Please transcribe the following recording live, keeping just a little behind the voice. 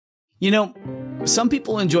You know, some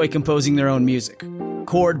people enjoy composing their own music,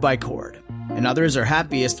 chord by chord, and others are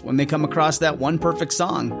happiest when they come across that one perfect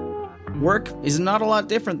song. Work is not a lot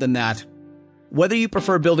different than that. Whether you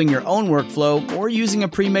prefer building your own workflow or using a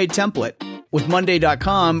pre-made template, with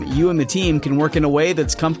Monday.com, you and the team can work in a way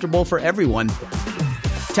that's comfortable for everyone.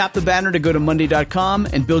 Tap the banner to go to Monday.com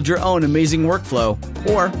and build your own amazing workflow,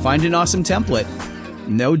 or find an awesome template.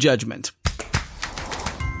 No judgment.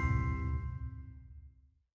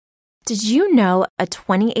 Did you know a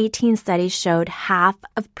 2018 study showed half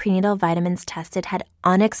of prenatal vitamins tested had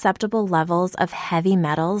unacceptable levels of heavy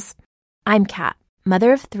metals? I'm Kat,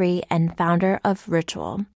 mother of 3 and founder of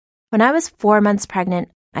Ritual. When I was 4 months pregnant,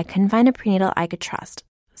 I couldn't find a prenatal I could trust,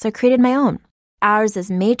 so I created my own. Ours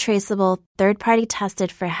is made traceable, third-party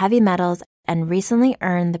tested for heavy metals, and recently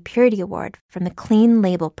earned the Purity Award from the Clean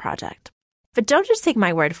Label Project. But don't just take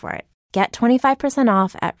my word for it. Get 25%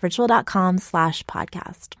 off at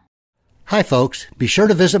ritual.com/podcast. Hi, folks. Be sure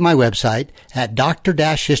to visit my website at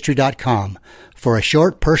dr-history.com for a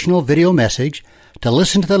short personal video message, to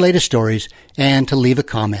listen to the latest stories, and to leave a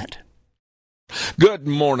comment. Good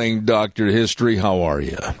morning, Dr. History. How are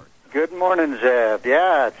you? Good morning, Zeb.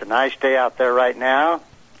 Yeah, it's a nice day out there right now.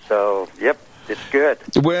 So, yep, it's good.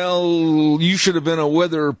 Well, you should have been a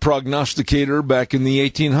weather prognosticator back in the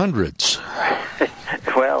 1800s.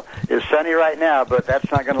 Well, it's sunny right now, but that's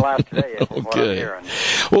not going to last today. From what I'm hearing.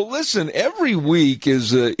 Well, listen, every week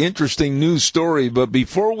is an interesting news story, but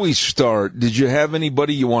before we start, did you have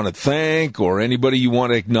anybody you want to thank or anybody you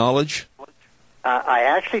want to acknowledge? I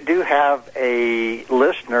actually do have a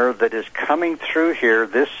listener that is coming through here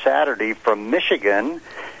this Saturday from Michigan,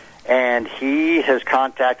 and he has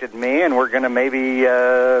contacted me, and we're going to maybe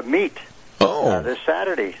meet this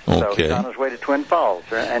Saturday. So he's on his way to Twin Falls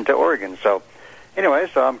and to Oregon. So anyway,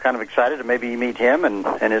 so I'm kind of excited to maybe meet him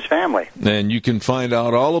and his family. And you can find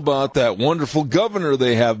out all about that wonderful governor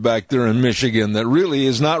they have back there in Michigan that really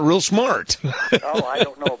is not real smart. Oh, I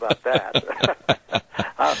don't know about that.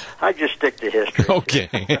 I just stick to history. Okay.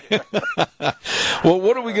 Well,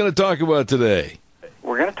 what are we going to talk about today?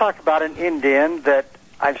 We're going to talk about an Indian that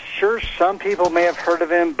I'm sure some people may have heard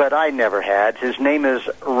of him, but I never had. His name is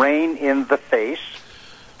Rain in the Face.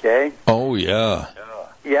 Okay? Oh, yeah.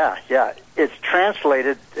 Yeah. It's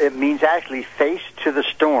translated, it means actually face to the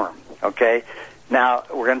storm. Okay? Now,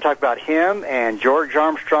 we're going to talk about him and George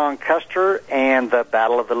Armstrong Custer and the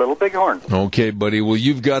Battle of the Little Bighorn. Okay, buddy. Well,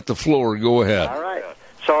 you've got the floor. Go ahead. All right.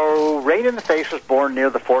 So, Rain in the Face was born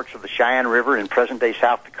near the forks of the Cheyenne River in present-day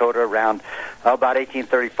South Dakota around about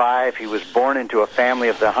 1835. He was born into a family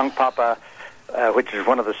of the Hunkpapa, which is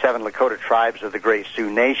one of the 7 Lakota tribes of the Great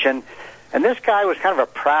Sioux Nation. And this guy was kind of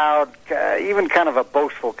a proud, even kind of a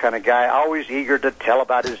boastful kind of guy, always eager to tell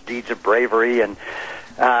about his deeds of bravery. And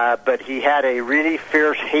but he had a really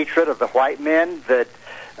fierce hatred of the white men that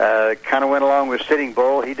kind of went along with Sitting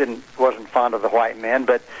Bull. He wasn't fond of the white men,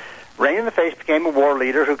 but Rain in the Face became a war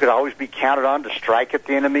leader who could always be counted on to strike at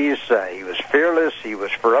the enemies. He was fearless. He was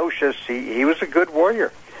ferocious. He was a good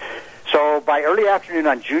warrior. So by early afternoon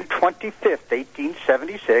on June 25th,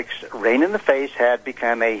 1876, Rain in the Face had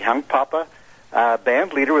become a Hunkpapa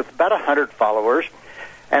band leader with about 100 followers.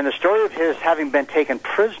 And the story of his having been taken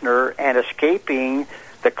prisoner and escaping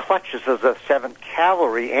the clutches of the 7th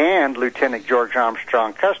Cavalry and Lieutenant George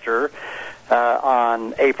Armstrong Custer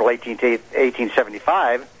on April 18th,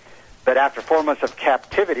 1875, but after 4 months of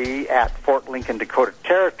captivity at Fort Lincoln, Dakota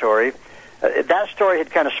Territory, that story had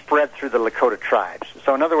kind of spread through the Lakota tribes.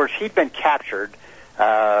 So in other words, he'd been captured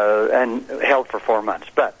and held for 4 months.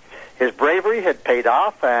 But his bravery had paid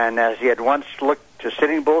off, and as he had once looked to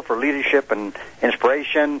Sitting Bull for leadership and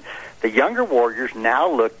inspiration, the younger warriors now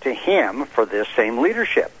looked to him for this same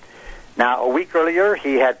leadership. Now, a week earlier,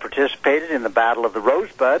 he had participated in the Battle of the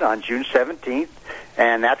Rosebud on June 17th,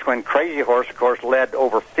 and that's when Crazy Horse, of course, led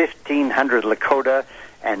over 1,500 Lakota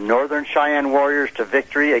and Northern Cheyenne warriors to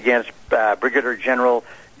victory against Brigadier General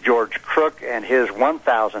George Crook and his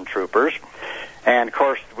 1,000 troopers. And, of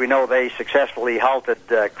course, we know they successfully halted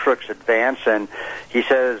Crook's advance, and he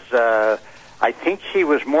says, I think he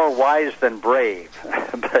was more wise than brave.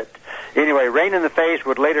 But anyway, Rain in the Face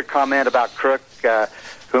would later comment about Crook,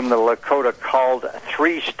 whom the Lakota called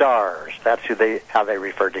 3 stars. That's how they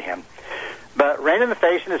referred to him. But Rain in the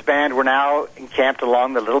Face and his band were now encamped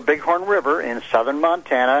along the Little Bighorn River in southern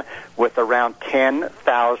Montana with around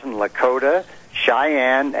 10,000 Lakota,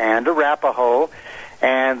 Cheyenne, and Arapaho.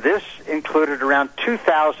 And this included around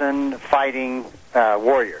 2,000 fighting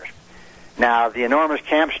warriors. Now, the enormous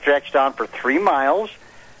camp stretched on for 3 miles.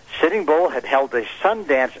 Sitting Bull had held a sun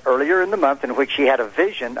dance earlier in the month in which he had a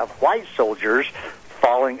vision of white soldiers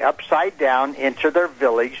falling upside down into their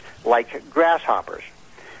village like grasshoppers.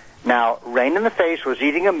 Now, Rain in the Face was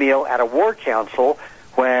eating a meal at a war council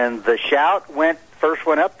when the shout first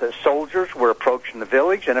went up. The soldiers were approaching the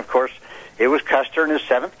village, and of course, it was Custer and his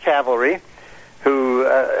 7th Cavalry, who,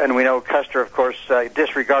 and we know Custer, of course,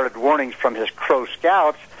 disregarded warnings from his Crow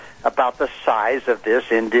scouts about the size of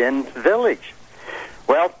this Indian village.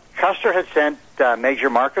 Well, Custer had sent Major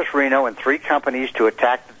Marcus Reno and 3 companies to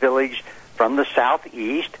attack the village from the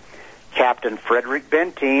southeast. Captain Frederick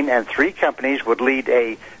Benteen and 3 companies would lead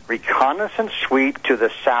a reconnaissance sweep to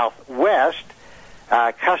the southwest.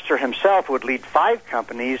 Custer himself would lead 5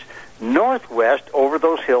 companies northwest over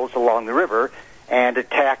those hills along the river and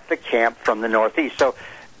attack the camp from the northeast. So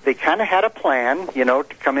they kind of had a plan, to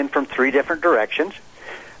come in from 3 different directions.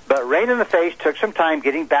 But Rain in the Face took some time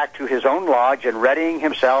getting back to his own lodge and readying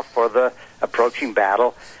himself for the approaching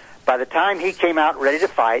battle. By the time he came out ready to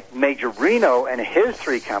fight, Major Reno and his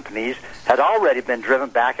 3 companies had already been driven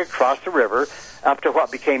back across the river up to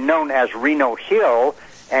what became known as Reno Hill,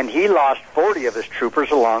 and he lost 40 of his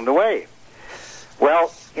troopers along the way.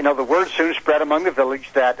 Well, the word soon spread among the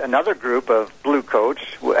village that another group of bluecoats,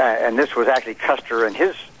 and this was actually Custer and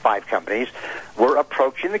his 5 companies, were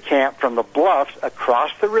approaching the camp from the bluffs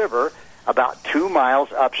across the river about 2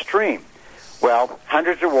 miles upstream. Well,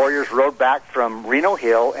 hundreds of warriors rode back from Reno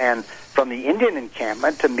Hill and from the Indian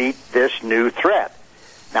encampment to meet this new threat.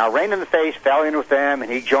 Now, Rain in the Face fell in with them,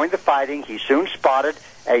 and he joined the fighting. He soon spotted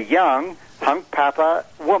a young Hunkpapa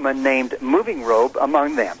woman named Moving Robe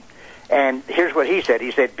among them. And here's what he said.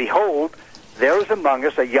 He said, "Behold, there is among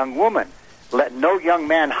us a young woman. Let no young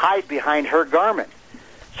man hide behind her garment."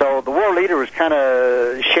 So the war leader was kind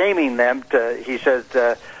of shaming them. He said,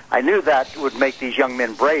 I knew that would make these young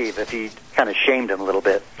men brave if he kind of shamed them a little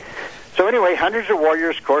bit. So anyway, hundreds of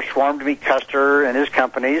warriors, of course, swarmed to meet Custer and his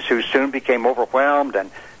companies, who soon became overwhelmed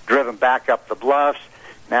and driven back up the bluffs.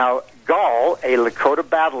 Now, Gall, a Lakota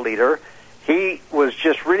battle leader, he was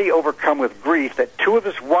just really overcome with grief that 2 of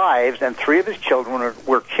his wives and 3 of his children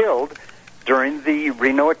were killed during the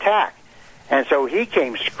Reno attack. And so he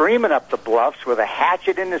came screaming up the bluffs with a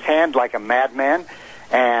hatchet in his hand like a madman.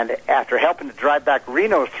 And after helping to drive back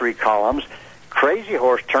Reno's 3 columns, Crazy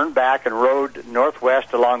Horse turned back and rode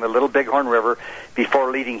northwest along the Little Bighorn River before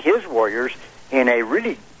leading his warriors in a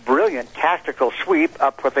really brilliant tactical sweep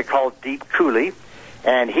up what they call Deep Coulee.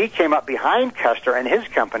 And he came up behind Custer and his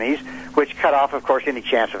companies, which cut off, of course, any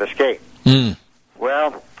chance of escape.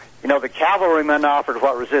 Well, the cavalrymen offered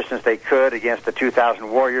what resistance they could against the 2,000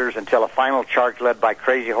 warriors until a final charge led by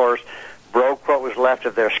Crazy Horse broke what was left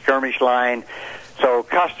of their skirmish line. So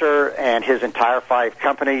Custer and his entire 5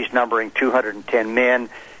 companies, numbering 210 men,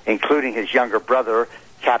 including his younger brother,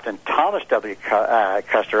 Captain Thomas W.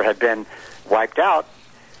 Custer, had been wiped out.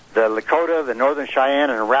 The Lakota, the Northern Cheyenne,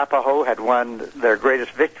 and Arapaho had won their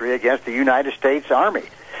greatest victory against the United States Army.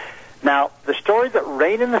 Now, the story that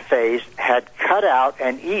Rain in the Face had cut out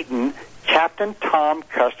and eaten Captain Tom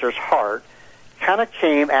Custer's heart kind of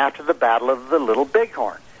came after the Battle of the Little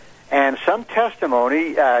Bighorn. And some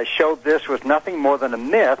testimony showed this was nothing more than a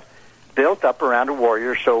myth built up around a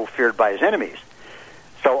warrior so feared by his enemies.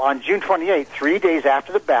 So on June 28, 3 days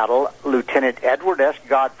after the battle, Lieutenant Edward S.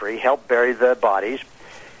 Godfrey helped bury the bodies.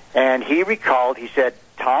 And he said,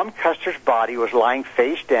 Tom Custer's body was lying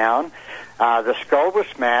face down. The skull was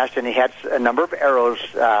smashed, and he had a number of arrows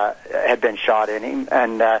had been shot in him.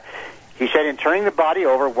 And he said in turning the body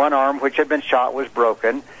over, one arm which had been shot was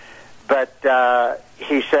broken. But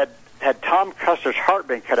he said, had Tom Custer's heart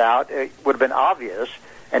been cut out, it would have been obvious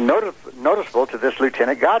and noticeable to this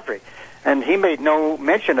Lieutenant Godfrey. And he made no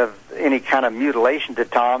mention of any kind of mutilation to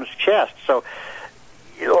Tom's chest. So,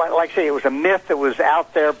 like I say, it was a myth that was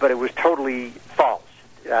out there, but it was totally false.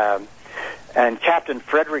 And Captain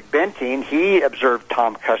Frederick Benteen, he observed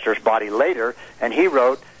Tom Custer's body later, and he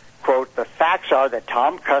wrote, quote, "The facts are that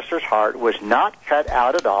Tom Custer's heart was not cut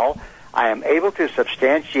out at all. I am able to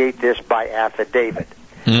substantiate this by affidavit."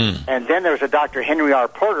 And then there's a Dr. Henry R.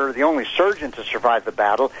 Porter, the only surgeon to survive the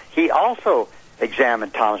battle. He also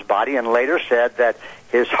examined Tom's body and later said that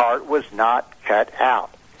his heart was not cut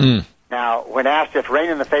out. Now, when asked if Rain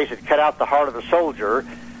in the Face had cut out the heart of the soldier,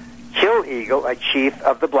 Kill Eagle, a chief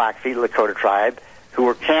of the Blackfeet Lakota tribe, who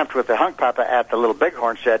were camped with the Hunkpapa at the Little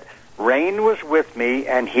Bighorn, said, "Rain was with me,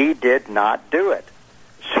 and he did not do it."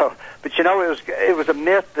 So, but it was a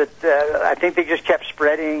myth that I think they just kept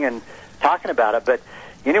spreading and talking about it. But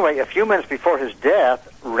anyway, a few minutes before his death,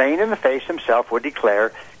 Rain in the Face himself would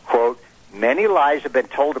declare, quote, "Many lies have been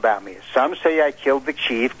told about me. Some say I killed the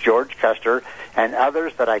chief, George Custer, and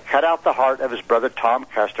others that I cut out the heart of his brother Tom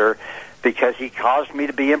Custer because he caused me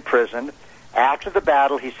to be imprisoned. After the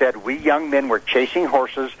battle, he said, we young men were chasing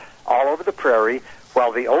horses all over the prairie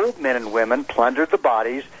while the old men and women plundered the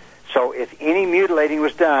bodies. So if any mutilating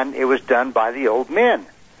was done, it was done by the old men.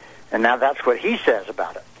 And now that's what he says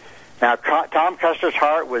about it. Now, Tom Custer's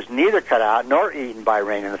heart was neither cut out nor eaten by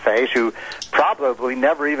Rain in the Face, who probably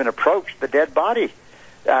never even approached the dead body.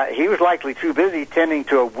 He was likely too busy tending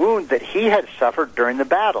to a wound that he had suffered during the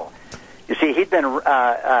battle. You see, he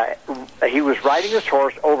was riding his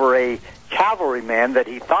horse over a cavalryman that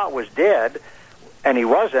he thought was dead, and he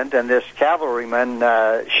wasn't, and this cavalryman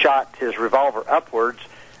shot his revolver upwards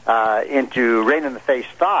into Rain in the Face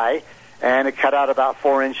thigh, and it cut out about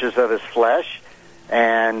 4 inches of his flesh.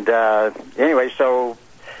 And anyway, so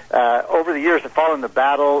over the years that followed the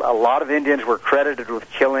battle, a lot of Indians were credited with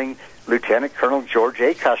killing Lieutenant Colonel George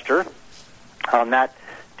A. Custer on that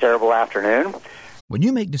terrible afternoon. When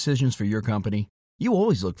you make decisions for your company, you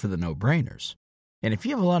always look for the no-brainers. And if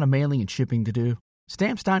you have a lot of mailing and shipping to do,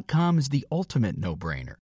 Stamps.com is the ultimate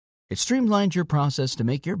no-brainer. It streamlines your process to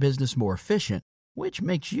make your business more efficient, which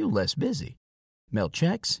makes you less busy. Mail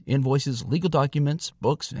checks, invoices, legal documents,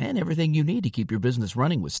 books, and everything you need to keep your business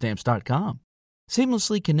running with Stamps.com.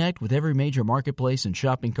 Seamlessly connect with every major marketplace and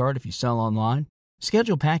shopping cart if you sell online.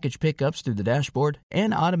 Schedule package pickups through the dashboard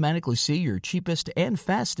and automatically see your cheapest and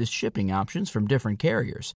fastest shipping options from different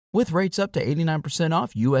carriers, with rates up to 89%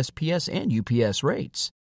 off USPS and UPS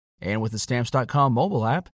rates. And with the Stamps.com mobile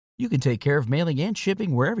app, you can take care of mailing and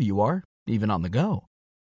shipping wherever you are, even on the go.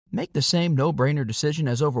 Make the same no-brainer decision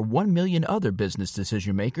as over 1 million other business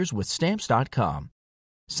decision makers with Stamps.com.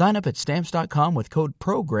 Sign up at Stamps.com with code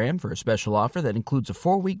PROGRAM for a special offer that includes a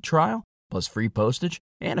 4-week trial, plus free postage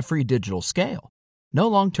and a free digital scale. No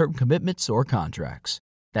long-term commitments or contracts.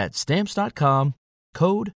 That's Stamps.com,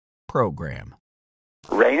 code PROGRAM.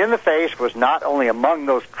 Rain in the Face was not only among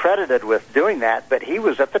those credited with doing that, but he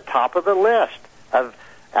was at the top of the list of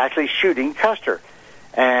actually shooting Custer.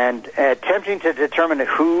 And attempting to determine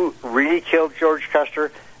who really killed George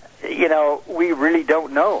Custer, we really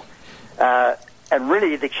don't know. And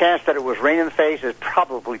really, the chance that it was Rain in the Face is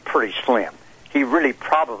probably pretty slim. He really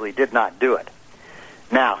probably did not do it.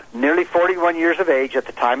 Now, nearly 41 years of age at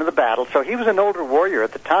the time of the battle, so he was an older warrior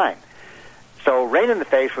at the time. So Rain in the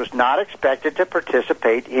Face was not expected to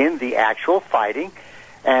participate in the actual fighting,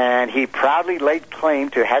 and he proudly laid claim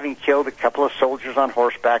to having killed a couple of soldiers on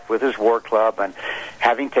horseback with his war club and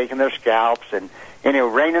having taken their scalps. And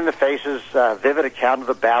Rain in the Face's vivid account of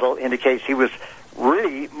the battle indicates he was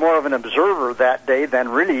really more of an observer that day than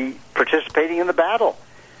really participating in the battle.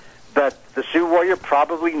 But the Sioux warrior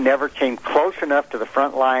probably never came close enough to the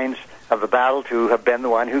front lines of the battle to have been the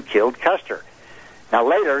one who killed Custer. Now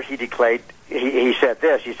later he declared, he said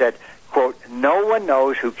this, he said, quote, "No one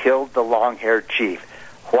knows who killed the long-haired chief.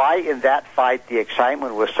 Why in that fight the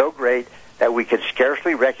excitement was so great that we could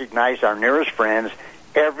scarcely recognize our nearest friends.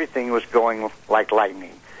 Everything was going like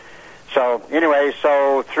lightning." So anyway,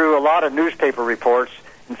 so through a lot of newspaper reports,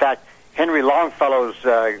 in fact, Henry Longfellow's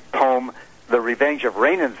poem, The Revenge of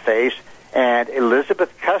Rain in the Face, and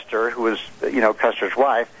Elizabeth Custer, who was, Custer's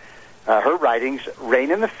wife, her writings,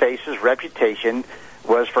 Rain in the Face's reputation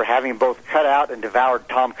was for having both cut out and devoured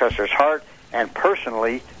Tom Custer's heart and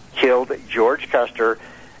personally killed George Custer.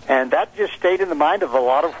 And that just stayed in the mind of a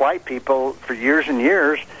lot of white people for years and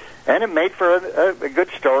years, and it made for a good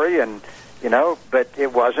story, and but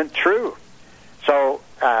it wasn't true. So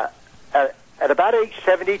at about age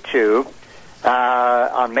 72,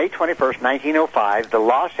 on May 21st, 1905, the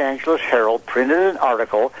Los Angeles Herald printed an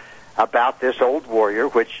article about this old warrior,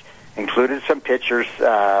 which included some pictures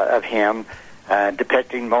of him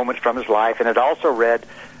depicting moments from his life, and it also read,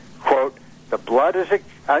 quote, "The blood is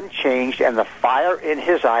unchanged, and the fire in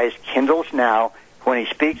his eyes kindles now when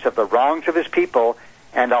he speaks of the wrongs of his people,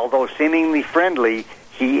 and although seemingly friendly,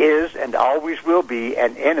 he is and always will be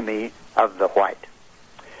an enemy of the white."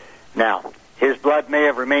 Now, his blood may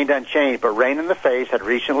have remained unchanged, but Rain in the Face had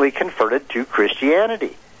recently converted to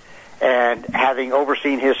Christianity. And having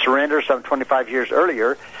overseen his surrender some 25 years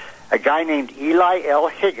earlier, a guy named Eli L.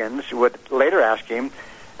 Higgins would later ask him,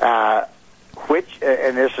 and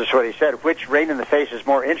this is what he said, which Rain in the Face is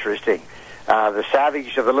more interesting, the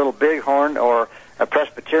savage of the Little Bighorn or a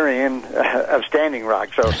Presbyterian of Standing Rock?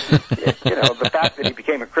 So, the fact that he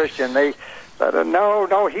became a Christian, they said,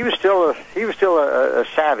 no, he was still a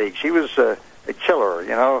savage. He was a killer,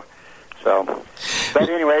 So, but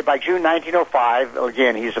anyway, by June 1905,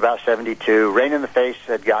 again, he's about 72. Rain in the Face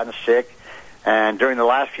had gotten sick, and during the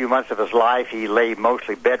last few months of his life, he lay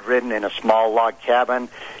mostly bedridden in a small log cabin.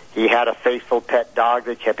 He had a faithful pet dog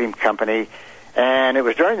that kept him company. And it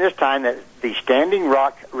was during this time that the Standing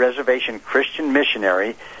Rock Reservation Christian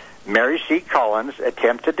missionary Mary C. Collins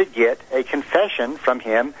attempted to get a confession from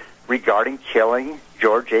him regarding killing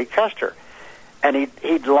George A. Custer. And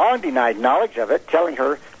he'd long denied knowledge of it, telling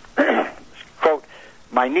her, quote,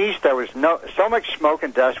 "My niece, there was so much smoke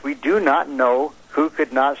and dust we do not know we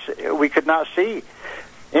could not see."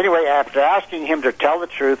 Anyway, after asking him to tell the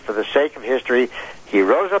truth for the sake of history, he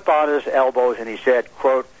rose up on his elbows and he said,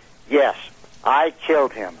 quote, "Yes, I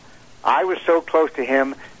killed him. I was so close to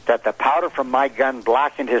him that the powder from my gun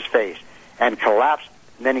blackened his face and collapsed,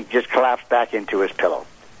 and then he just collapsed back into his pillow."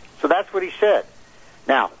 So that's what he said.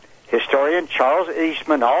 Now, historian Charles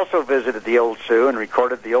Eastman also visited the old Sioux and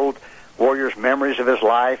recorded the old warrior's memories of his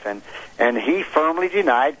life, and he firmly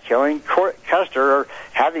denied killing Custer or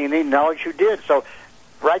having any knowledge who did. So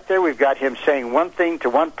right there we've got him saying one thing to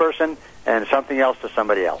one person and something else to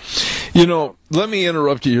somebody else. You know, let me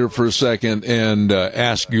interrupt you here for a second and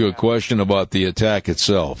ask you a question about the attack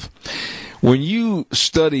itself. When you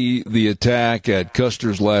study the attack at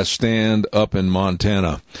Custer's Last Stand up in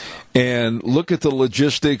Montana and look at the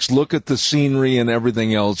logistics, look at the scenery and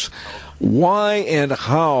everything else, why and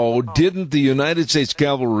how didn't the United States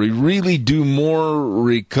Cavalry really do more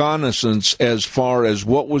reconnaissance as far as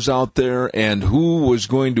what was out there and who was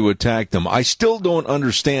going to attack them? I still don't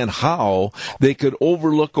understand how they could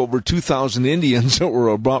overlook over 2,000 Indians that were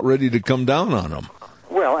about ready to come down on them.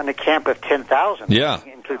 Well, in a camp of 10,000. Yeah.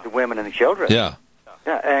 Include the women and the children. Yeah.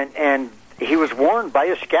 Yeah, and he was warned by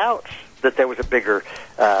his scouts that there was a bigger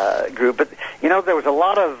group. But, you know, there was a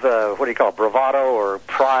lot of, bravado or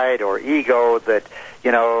pride or ego that,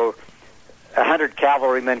 100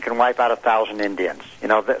 cavalrymen can wipe out 1,000 Indians. You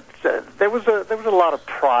know, there was a lot of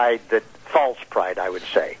pride, false pride, I would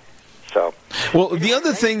say. So, well, the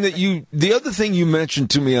other thing you mentioned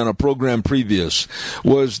to me on a program previous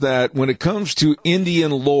was that when it comes to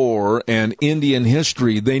Indian lore and Indian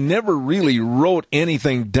history, they never really wrote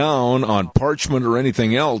anything down on parchment or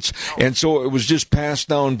anything else, and so it was just passed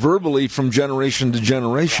down verbally from generation to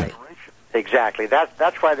generation. Exactly.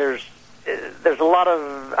 That's why there's a lot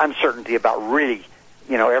of uncertainty about really,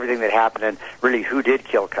 everything that happened and really who did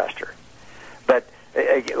kill Custer. But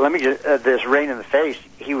let me just, this rain in the face,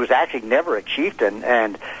 he was actually never a chieftain,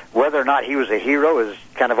 and whether or not he was a hero is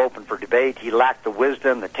kind of open for debate. He lacked the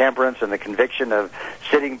wisdom, the temperance, and the conviction of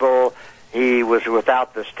Sitting Bull. He was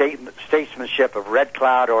without the statesmanship of Red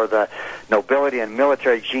Cloud or the nobility and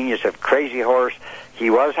military genius of Crazy Horse. He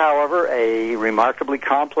was, however, a remarkably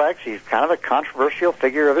complex, he's kind of a controversial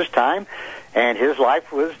figure of his time, and his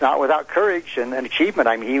life was not without courage and achievement.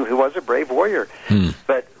 I mean, he was a brave warrior.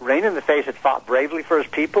 But Rain in the Face had fought bravely for his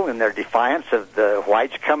people in their defiance of the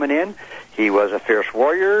whites coming in. He was a fierce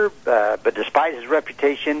warrior, but despite his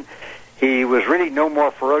reputation, he was really no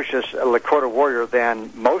more ferocious a Lakota warrior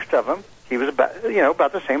than most of them. He was about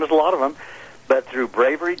the same as a lot of them. But through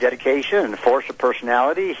bravery, dedication, and force of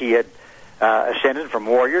personality, he had ascended from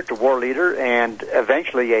warrior to war leader and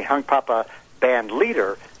eventually a Hunkpapa band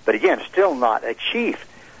leader, but again, still not a chief.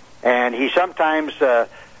 And he sometimes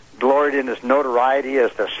gloried in his notoriety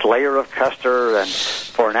as the slayer of Custer and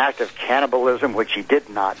for an act of cannibalism, which he did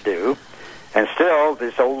not do. And still,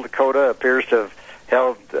 this old Dakota appears to have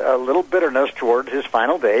held a little bitterness toward his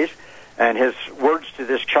final days. And his words to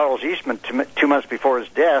this Charles Eastman 2 months before his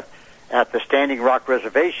death at the Standing Rock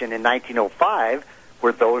Reservation in 1905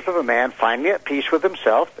 were those of a man finally at peace with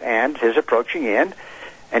himself and his approaching end.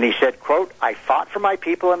 And he said, quote, "I fought for my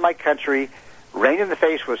people and my country. Rain in the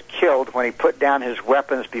Face was killed when he put down his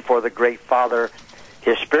weapons before the Great Father.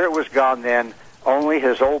 His spirit was gone then. Only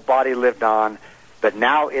his old body lived on. But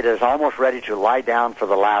now it is almost ready to lie down for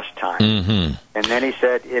the last time." Mm-hmm. And then he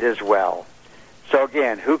said, "It is well." So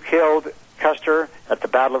again, who killed Custer at the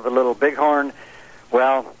Battle of the Little Bighorn?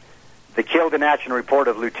 Well, the killed in action report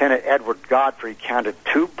of Lieutenant Edward Godfrey counted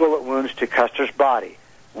 2 bullet wounds to Custer's body,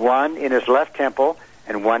 one in his left temple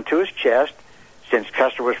and one to his chest, since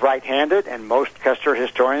Custer was right-handed, and most Custer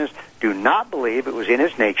historians do not believe it was in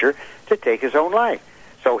his nature to take his own life.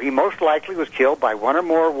 So he most likely was killed by one or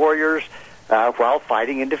more warriors while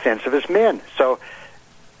fighting in defense of his men. So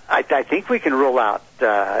I think we can rule out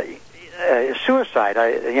suicide.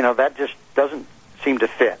 That just doesn't seem to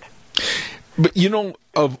fit. But,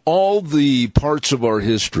 of all the parts of our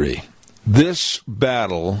history, this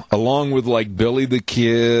battle, along with like Billy the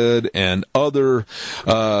Kid and other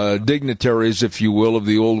dignitaries, if you will, of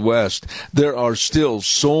the Old West, there are still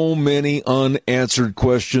so many unanswered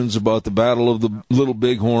questions about the Battle of the Little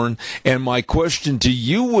Bighorn. And my question to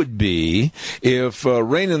you would be, if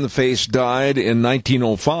Rain in the Face died in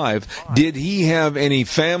 1905, did he have any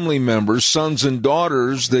family members, sons and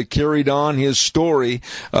daughters, that carried on his story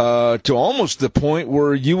to almost the point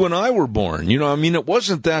where you and I were born? You know, I mean, it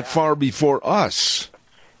wasn't that far before us.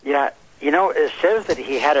 Yeah, you know, it says that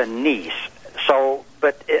he had a niece. So,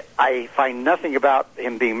 but I find nothing about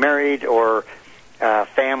him being married or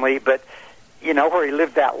family. But you know, where he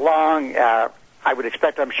lived that long, I would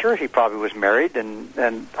expect. I'm sure he probably was married,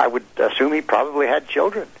 and I would assume he probably had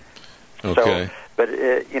children. Okay. So, but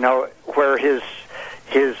you know, where his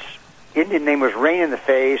Indian name was Rain in the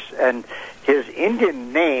Face, and his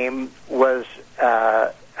Indian name was,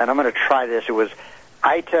 and I'm going to try this. It was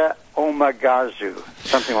Ita Omagazu,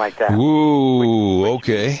 something like that. Ooh,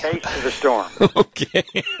 okay. Face to the storm. Okay.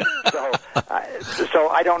 So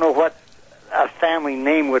I don't know what a family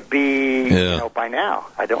name would be, Yeah. you know, by now.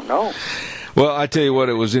 I don't know. Well, I tell you what,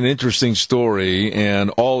 it was an interesting story, and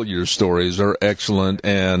all your stories are excellent,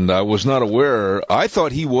 and I was not aware. I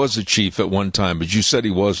thought he was a chief at one time, but you said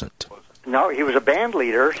he wasn't. No, he was a band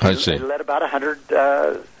leader. I see. He led about 100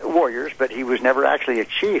 warriors, but he was never actually a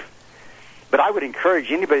chief. But I would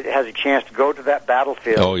encourage anybody that has a chance to go to that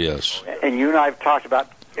battlefield. Oh, yes. And you and I have talked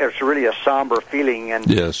about it's really a somber feeling. And,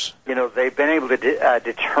 Yes. you know, they've been able to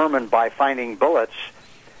determine by finding bullets,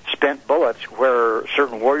 spent bullets, where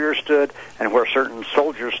certain warriors stood and where certain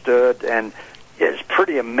soldiers stood. And it's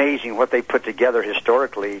pretty amazing what they put together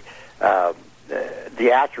historically,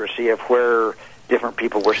 the accuracy of where different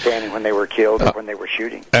people were standing when they were killed or when they were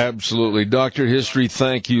shooting. Absolutely. Dr. History,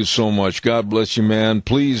 thank you so much. God bless you, man.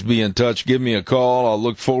 Please be in touch. Give me a call. I'll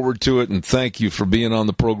look forward to it, and thank you for being on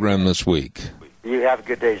the program this week. You have a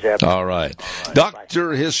good day, Zeb. All right.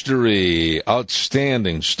 Dr. History,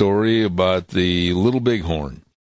 outstanding story about the Little Bighorn.